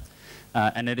mapper,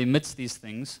 and it emits these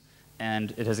things,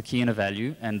 and it has a key and a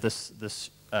value, and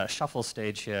this shuffle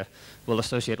stage here will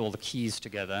associate all the keys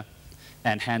together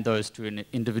and hand those to an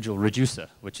individual reducer,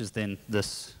 which is then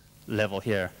this level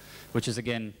here, which is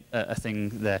again a thing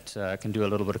that can do a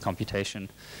little bit of computation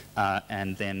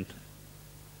and then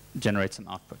generate some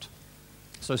output.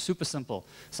 So super simple.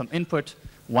 Some input,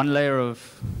 one layer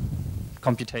of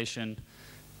computation,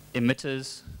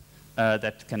 emitters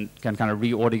that can kind of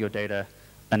reorder your data,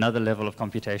 another level of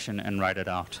computation, and write it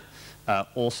out.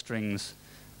 All strings.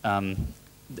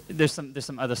 There's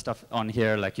some other stuff on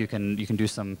here, like you can do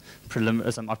some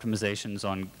optimizations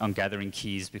on gathering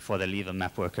keys before they leave a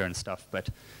map worker and stuff, but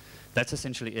that's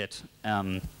essentially it.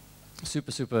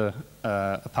 Super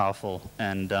powerful,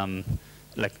 and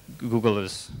like Google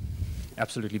is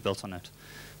absolutely built on it.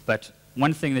 But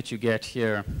one thing that you get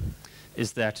here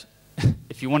is that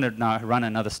if you want to now run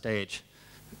another stage,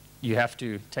 you have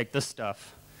to take this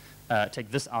stuff,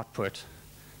 take this output,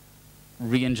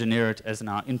 re-engineer it as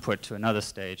now input to another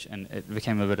stage, and it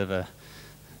became a bit of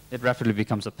it rapidly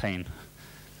becomes a pain.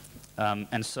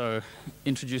 And so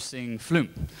introducing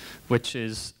Flume, which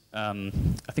is, I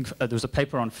think there was a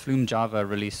paper on Flume Java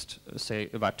released, say,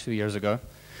 about 2 years ago,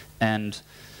 and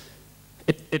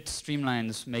it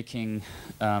streamlines making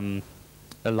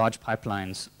large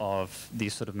pipelines of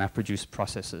these sort of MapReduce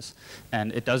processes.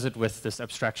 And it does it with this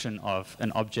abstraction of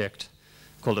an object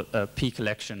called a P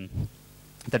collection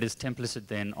that is templated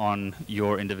then on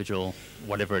your individual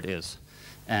whatever it is.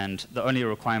 And the only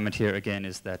requirement here, again,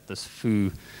 is that this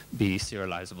foo be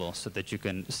serializable so that you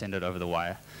can send it over the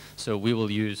wire. So we will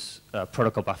use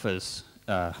protocol buffers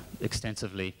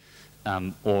extensively,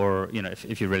 or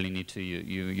if you really need to,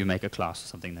 you make a class or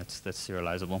something that's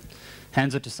serializable.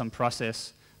 Hands it to some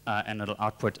process, and it'll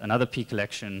output another P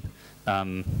collection,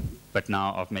 but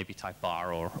now of maybe type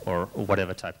bar or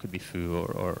whatever type, could be foo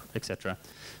or etc.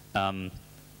 And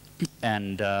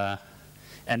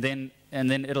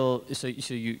then it'll, so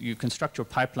you construct your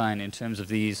pipeline in terms of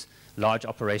these large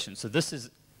operations. So this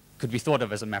could be thought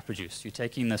of as a MapReduce. You're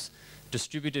taking this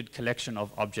distributed collection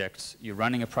of objects, you're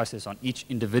running a process on each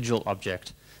individual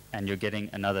object, and you're getting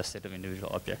another set of individual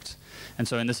objects. And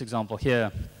so in this example here,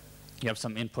 you have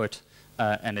some input,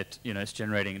 and it's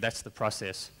generating, that's the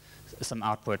process, some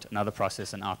output, another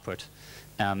process, and output.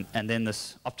 And then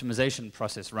this optimization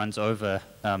process runs over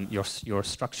your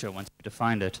structure once you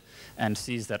defined it and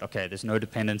sees that, okay, there's no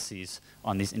dependencies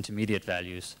on these intermediate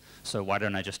values, so why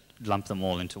don't I just lump them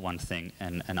all into one thing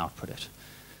and output it?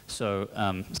 So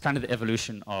it's kind of the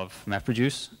evolution of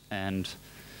MapReduce, and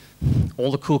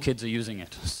all the cool kids are using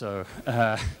it. So,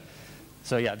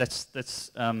 so yeah,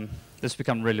 that's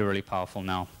become really, really powerful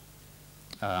now.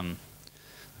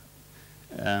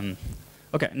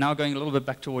 Okay, now going a little bit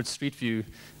back towards Street View,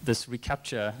 this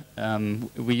reCAPTCHA,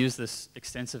 we use this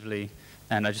extensively,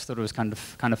 and I just thought it was kind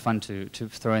of fun to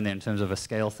throw in there in terms of a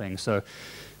scale thing. So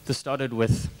this started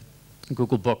with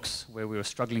Google Books, where we were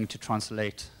struggling to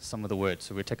translate some of the words.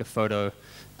 So we'd take a photo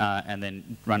and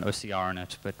then run OCR on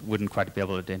it, but wouldn't quite be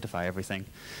able to identify everything.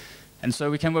 And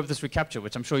so we came up with this reCAPTCHA,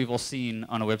 which I'm sure you've all seen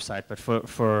on a website, but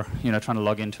for trying to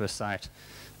log into a site,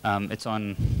 it's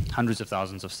on hundreds of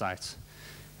thousands of sites.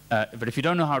 But if you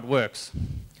don't know how it works,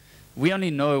 we only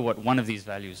know what one of these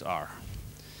values are.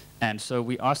 And so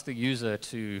we ask the user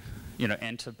to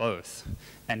enter both.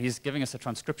 And he's giving us a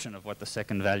transcription of what the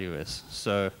second value is.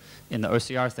 So in the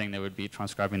OCR thing, they would be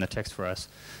transcribing the text for us.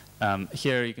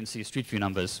 Here you can see Street View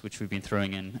numbers, which we've been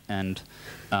throwing in. And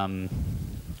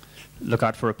look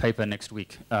out for a paper next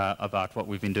week about what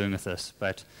we've been doing with this.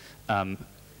 But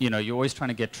you're always trying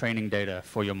to get training data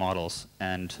for your models,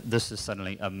 and this is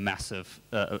suddenly a massive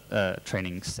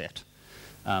training set.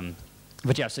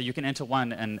 But yeah, so you can enter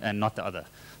one and not the other.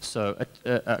 So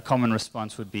a common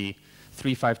response would be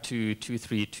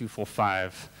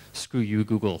 352.23245, screw you,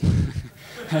 Google.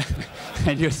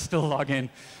 And you still log in.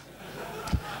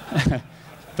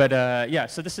 But yeah,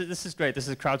 so this is great. This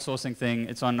is a crowdsourcing thing.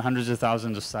 It's on hundreds of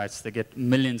thousands of sites. They get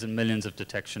millions and millions of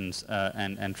detections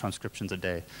and transcriptions a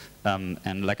day.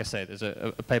 And like I say, there's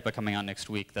a paper coming out next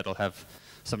week that'll have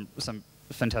some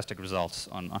fantastic results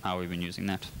on how we've been using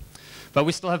that. But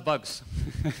we still have bugs.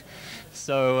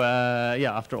 So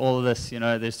yeah, after all of this,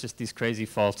 there's just these crazy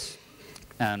faults.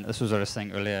 And this was what I was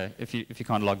saying earlier. If you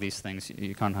can't log these things,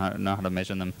 you can't know how to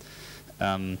measure them.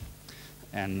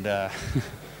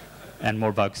 And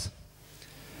more bugs.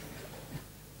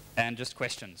 And just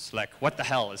questions, like, what the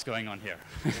hell is going on here?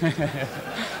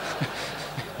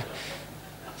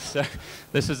 So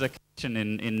this is a kitchen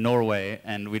in Norway,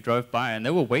 and we drove by, and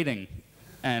they were waiting.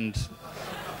 And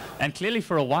clearly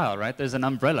for a while, right? There's an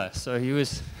umbrella, so he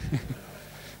was...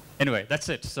 Anyway, that's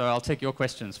it. So I'll take your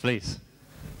questions, please.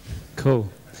 Cool.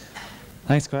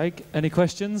 Thanks, Craig. Any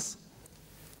questions?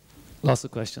 Lots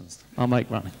of questions. I'll make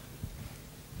running.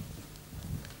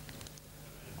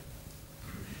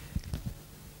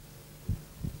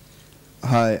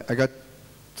 Hi, I got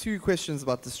two questions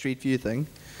about the Street View thing.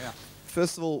 Yeah.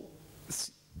 First of all,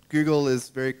 Google is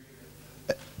very,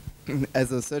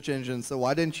 as a search engine, so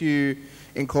why don't you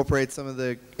incorporate some of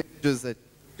the images that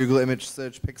Google image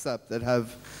search picks up that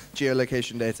have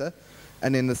geolocation data?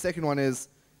 And then the second one is,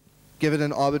 given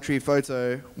an arbitrary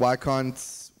photo, why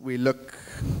can't we look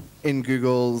in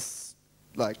Google's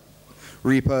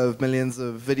repo of millions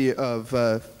of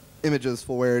images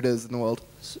for where it is in the world?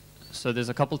 So there's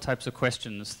a couple types of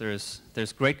questions. There's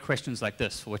great questions like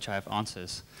this for which I have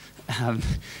answers.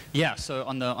 Yeah, so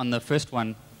on the first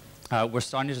one, we're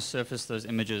starting to surface those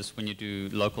images when you do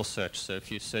local search. So if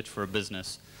you search for a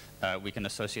business, we can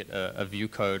associate a view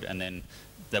code and then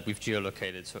that we've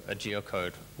geolocated, so a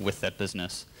geocode with that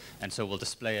business. And so we'll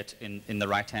display it in the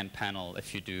right-hand panel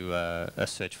if you do a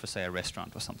search for, say, a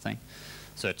restaurant or something.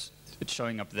 So it's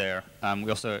showing up there. We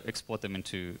also export them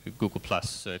into Google+,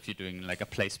 so if you're doing like a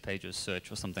place pages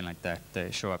search or something like that,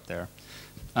 they show up there.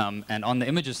 And on the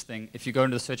images thing, if you go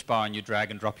into the search bar and you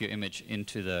drag and drop your image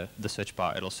into the search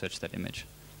bar, it'll search that image.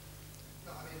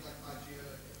 No, I mean like my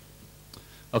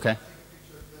geolocation. Okay. Take a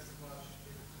picture of Westmarsh,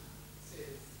 it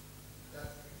says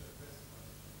that's a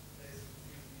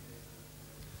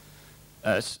picture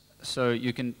of Westmarsh. So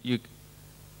you can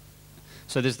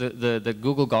so there's the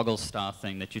Google Goggles style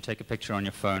thing that you take a picture on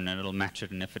your phone and it'll match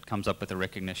it, and if it comes up with a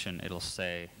recognition, it'll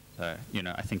say, I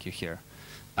think you're here.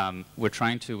 We're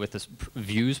trying to, with this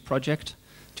views project,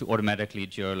 to automatically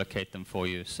geolocate them for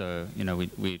you. So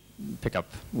we pick up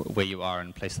where you are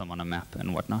and place them on a map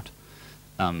and whatnot.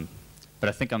 But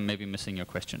I think I'm maybe missing your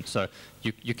question. So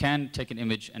you can take an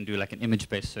image and do like an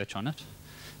image-based search on it,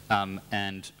 and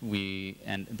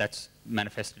that's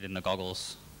manifested in the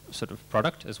Goggles sort of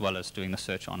product, as well as doing the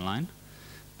search online.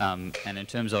 And in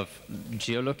terms of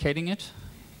geolocating it,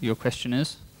 your question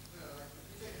is? If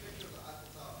you take a picture of the Eiffel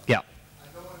Tower, Yeah. I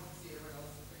don't want to see everyone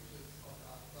else's pictures of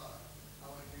the Eiffel Tower. I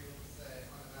want to be able to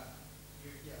say on a map,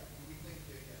 you're here. We think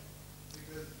you're here.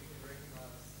 Because we can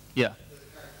recognize. Yeah.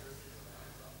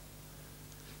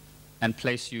 and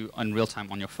place you in real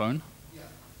time on your phone?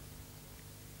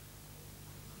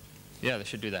 Yeah, they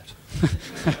should do that.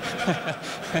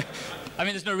 I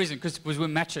mean, there's no reason, because we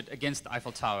match it against the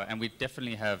Eiffel Tower, and we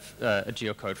definitely have a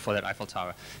geocode for that Eiffel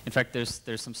Tower. In fact, there's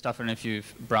some stuff, and if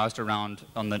you've browsed around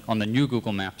on the new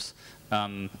Google Maps,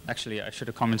 actually, I should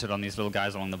have commented on these little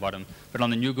guys along the bottom, but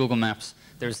on the new Google Maps,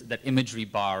 there's that imagery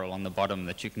bar along the bottom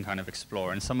that you can kind of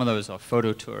explore, and some of those are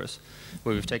photo tours,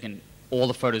 where we've taken all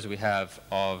the photos we have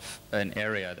of an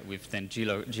area that we've then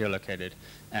geolocated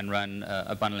and run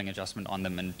a bundling adjustment on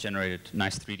them and generated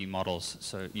nice 3D models,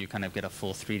 so you kind of get a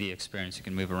full 3D experience. You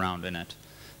can move around in it.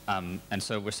 And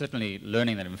so we're certainly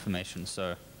learning that information,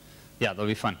 so yeah, that'll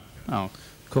be fun. Oh.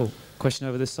 Cool. Question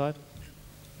over this side?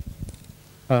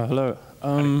 Hello.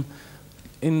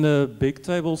 In the big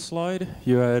table slide,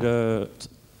 you had a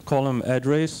column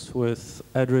address with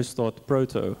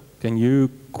address.proto. Can you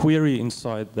query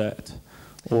inside that,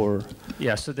 or?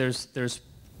 Yeah, so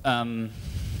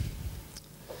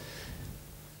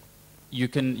you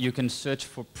can search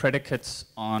for predicates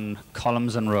on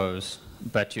columns and rows,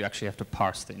 but you actually have to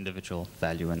parse the individual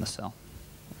value in the cell.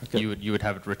 Okay. You would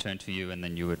have it returned to you, and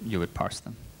then you would parse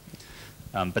them.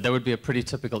 But that would be a pretty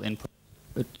typical input.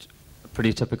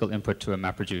 To a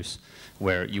MapReduce,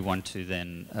 where you want to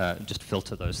then just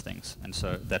filter those things. And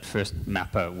so that first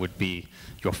mapper would be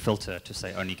your filter to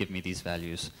say, only give me these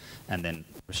values, and then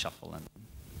reshuffle them.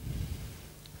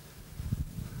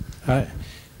 Hi.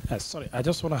 Sorry, I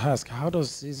just want to ask, how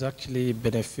does this actually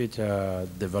benefit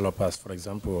developers, for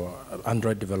example,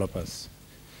 Android developers?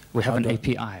 We have an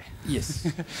API. Yes.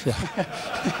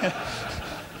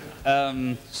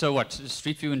 So what,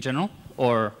 Street View in general,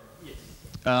 or?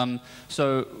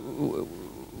 So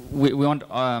we want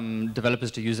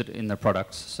developers to use it in their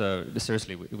products. So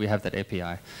seriously, we have that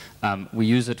API. We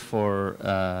use it for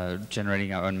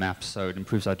generating our own maps. So it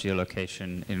improves our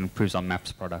geolocation. It improves our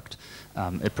maps product.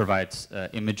 It provides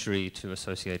imagery to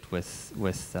associate with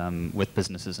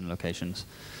businesses and locations.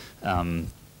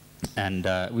 And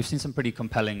we've seen some pretty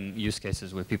compelling use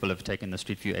cases where people have taken the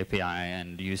Street View API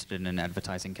and used it in an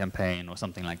advertising campaign or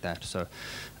something like that. So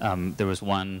there was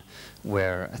one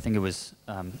where I think it was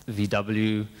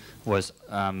VW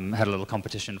had a little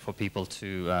competition for people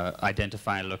to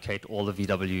identify and locate all the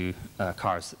VW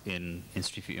cars in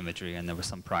Street View imagery, and there was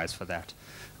some prize for that.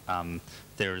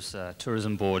 There's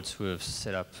tourism boards who have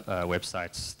set up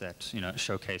websites that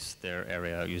showcase their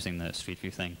area using the Street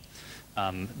View thing.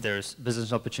 There's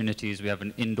business opportunities. We have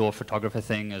an indoor photographer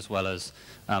thing, as well as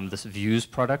this Views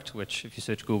product, which if you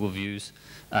search Google Views,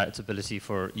 its ability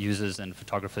for users and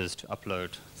photographers to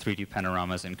upload 3D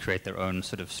panoramas and create their own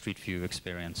sort of Street View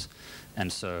experience.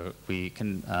 And so we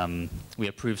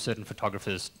approve certain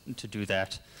photographers to do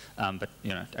that, but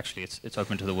actually it's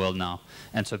open to the world now.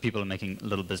 And so people are making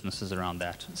little businesses around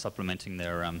that, supplementing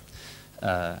their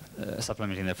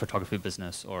photography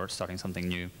business or starting something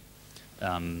new.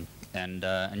 And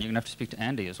you're going to have to speak to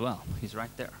Andy as well. He's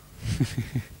right there.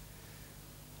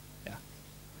 Yeah.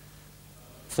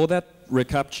 For that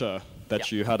recapture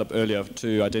that you had up earlier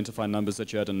to identify numbers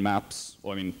that you had in maps,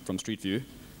 or I mean from Street View,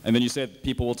 and then you said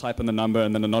people will type in the number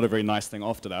and then not a very nice thing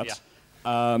after that.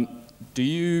 Yeah. Do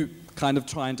you kind of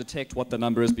try and detect what the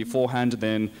number is beforehand, and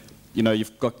then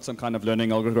you've got some kind of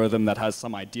learning algorithm that has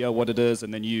some idea what it is,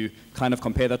 and then you kind of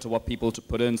compare that to what people to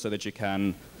put in so that you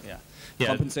can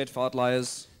compensate for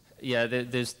outliers? Yeah,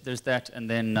 there's that, and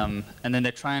then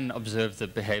they try and observe the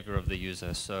behavior of the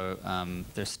user. So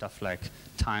there's stuff like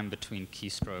time between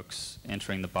keystrokes,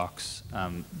 entering the box,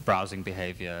 browsing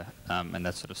behavior, and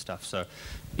that sort of stuff. So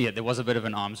yeah, there was a bit of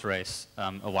an arms race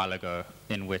a while ago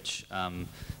in which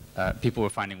people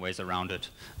were finding ways around it.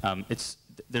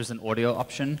 There's an audio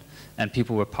option, and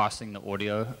people were parsing the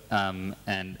audio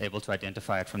and able to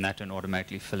identify it from that and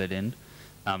automatically fill it in.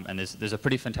 And there's a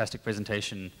pretty fantastic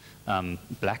presentation.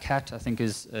 Black Hat, I think,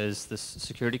 is this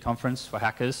security conference for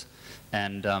hackers,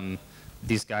 and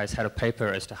these guys had a paper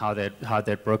as to how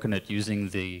they'd broken it using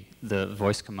the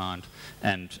voice command,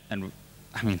 and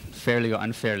I mean, fairly or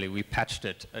unfairly, we patched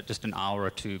it just an hour or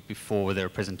two before their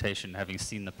presentation, having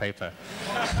seen the paper.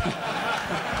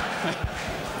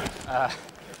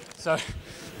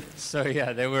 So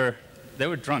yeah, they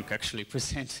were drunk actually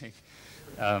presenting.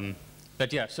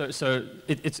 But yeah, so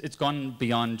it's gone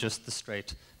beyond just the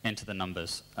straight enter the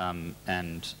numbers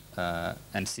and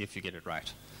see if you get it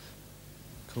right.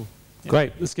 Cool. Yeah.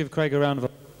 Great. Let's give Craig a round of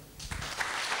applause.